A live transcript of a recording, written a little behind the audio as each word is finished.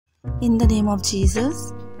In the name of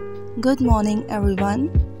Jesus, good morning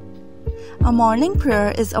everyone. A morning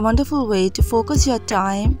prayer is a wonderful way to focus your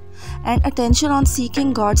time and attention on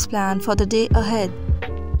seeking God's plan for the day ahead.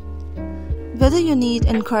 Whether you need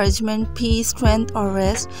encouragement, peace, strength or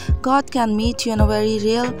rest, God can meet you in a very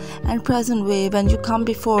real and present way when you come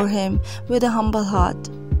before Him with a humble heart.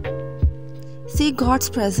 Seek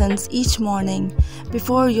God's presence each morning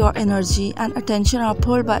before your energy and attention are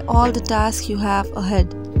pulled by all the tasks you have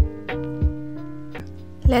ahead.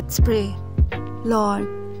 Let's pray. Lord,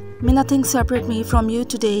 may nothing separate me from you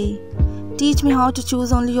today. Teach me how to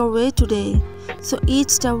choose only your way today, so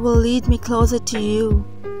each step will lead me closer to you.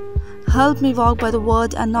 Help me walk by the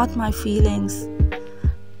word and not my feelings.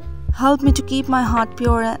 Help me to keep my heart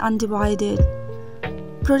pure and undivided.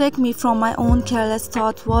 Protect me from my own careless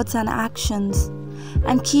thoughts, words and actions,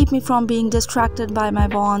 and keep me from being distracted by my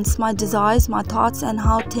wants, my desires, my thoughts and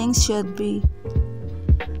how things should be.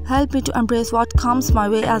 Help me to embrace what comes my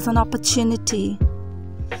way as an opportunity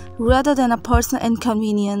rather than a personal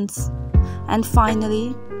inconvenience. And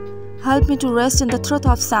finally, help me to rest in the truth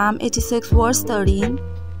of Psalm 86 verse 13.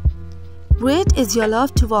 Great is your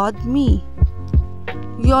love toward me.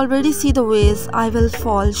 You already see the ways I will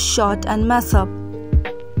fall short and mess up.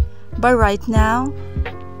 But right now,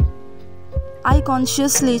 I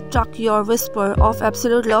consciously tuck your whisper of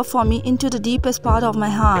absolute love for me into the deepest part of my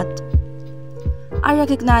heart. I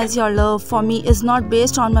recognize your love for me is not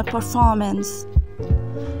based on my performance.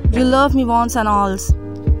 You love me once and alls.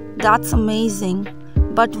 That's amazing.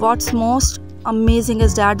 But what's most amazing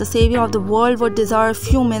is that the Savior of the world would desire a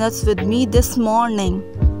few minutes with me this morning.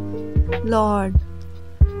 Lord,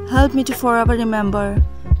 help me to forever remember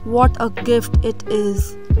what a gift it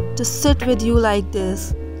is to sit with you like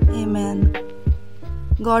this. Amen.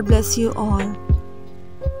 God bless you all.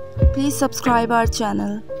 Please subscribe our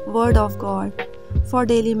channel, Word of God, for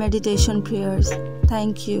daily meditation prayers.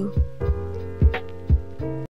 Thank you.